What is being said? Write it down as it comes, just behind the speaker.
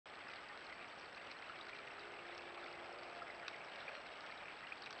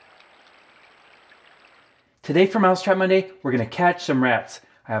Today for Mousetrap Monday, we're going to catch some rats.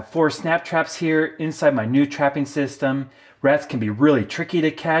 I have 4 snap traps here inside my new trapping system. Rats can be really tricky to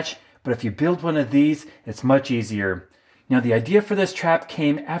catch, but if you build one of these, it's much easier. Now the idea for this trap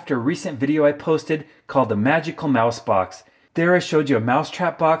came after a recent video I posted called the Magical Mouse Box. There I showed you a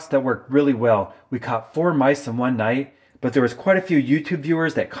mousetrap box that worked really well. We caught 4 mice in one night, but there was quite a few YouTube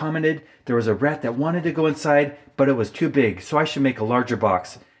viewers that commented there was a rat that wanted to go inside, but it was too big, so I should make a larger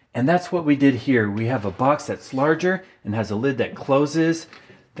box. And that's what we did here. We have a box that's larger and has a lid that closes.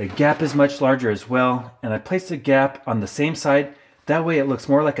 The gap is much larger as well, and I placed a gap on the same side. That way it looks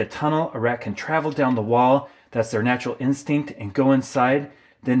more like a tunnel. A rat can travel down the wall. That's their natural instinct and go inside.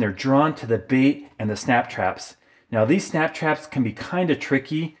 Then they're drawn to the bait and the snap traps. Now these snap traps can be kind of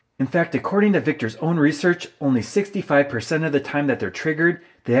tricky. In fact, according to Victor's own research, only 65% of the time that they're triggered,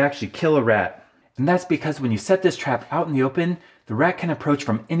 they actually kill a rat. And that's because when you set this trap out in the open, the rat can approach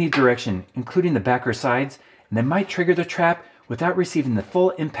from any direction, including the back or sides, and they might trigger the trap without receiving the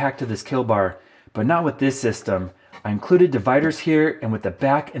full impact of this kill bar. But not with this system. I included dividers here, and with the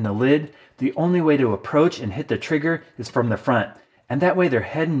back and the lid, the only way to approach and hit the trigger is from the front. And that way their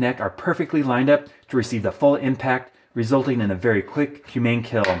head and neck are perfectly lined up to receive the full impact, resulting in a very quick, humane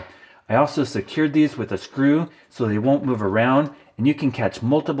kill. I also secured these with a screw so they won't move around, and you can catch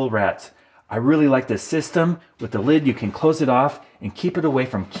multiple rats. I really like this system. With the lid, you can close it off and keep it away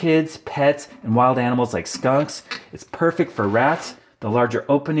from kids, pets, and wild animals like skunks. It's perfect for rats. The larger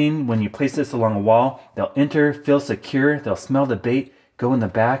opening, when you place this along a wall, they'll enter, feel secure, they'll smell the bait, go in the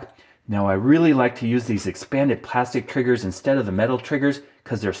back. Now I really like to use these expanded plastic triggers instead of the metal triggers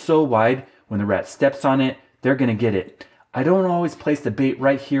because they're so wide, when the rat steps on it, they're going to get it. I don't always place the bait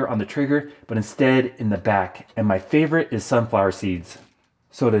right here on the trigger, but instead in the back. And my favorite is sunflower seeds.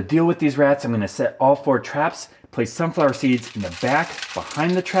 So to deal with these rats, I'm going to set all 4 traps, place sunflower seeds in the back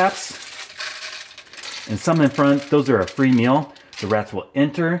behind the traps, and some in front. Those are a free meal. The rats will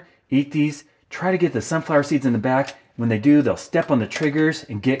enter, eat these, try to get the sunflower seeds in the back. When they do, they'll step on the triggers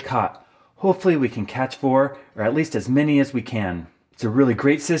and get caught. Hopefully we can catch 4, or at least as many as we can. It's a really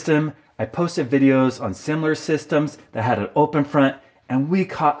great system. I posted videos on similar systems that had an open front, and we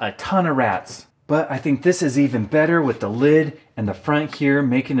caught a ton of rats. But I think this is even better with the lid and the front here,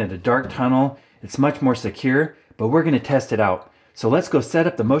 making it a dark tunnel. It's much more secure, but we're going to test it out. So let's go set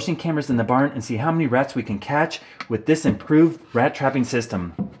up the motion cameras in the barn and see how many rats we can catch with this improved rat trapping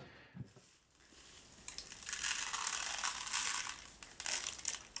system.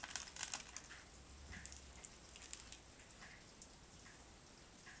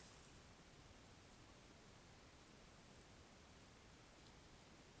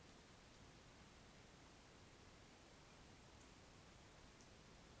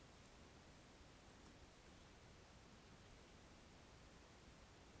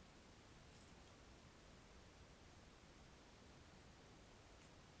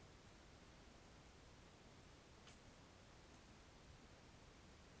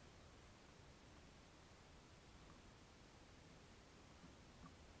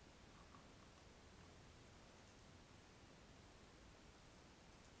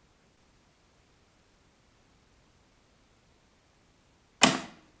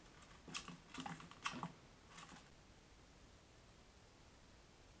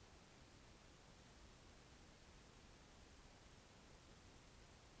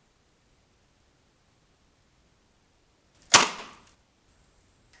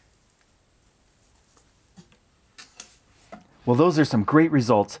 Well, those are some great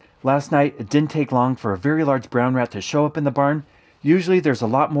results. Last night, it didn't take long for a very large brown rat to show up in the barn. Usually there's a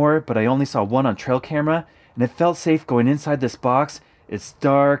lot more, but I only saw 1 on trail camera, and it felt safe going inside this box. It's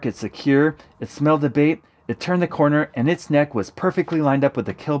dark, it's secure, it smelled the bait, it turned the corner, and its neck was perfectly lined up with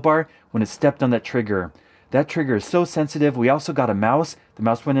the kill bar when it stepped on that trigger. That trigger is so sensitive. We also got a mouse. The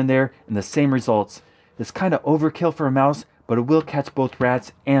mouse went in there, and the same results. It's kind of overkill for a mouse, but it will catch both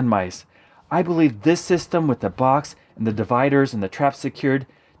rats and mice. I believe this system with the box and the dividers and the traps secured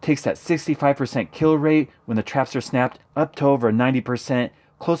takes that 65% kill rate when the traps are snapped up to over 90%,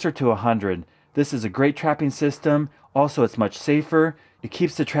 closer to 100. This is a great trapping system. Also, it's much safer. It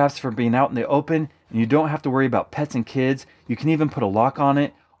keeps the traps from being out in the open, and you don't have to worry about pets and kids. You can even put a lock on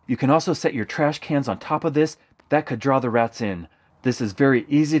it. You can also set your trash cans on top of this. That could draw the rats in. This is very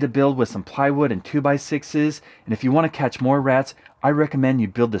easy to build with some plywood and 2x6s, and if you want to catch more rats, I recommend you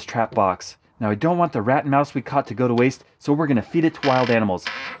build this trap box. Now I don't want the rat and mouse we caught to go to waste, so we're going to feed it to wild animals.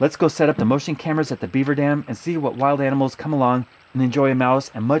 Let's go set up the motion cameras at the beaver dam and see what wild animals come along and enjoy a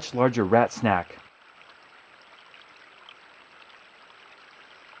mouse and much larger rat snack.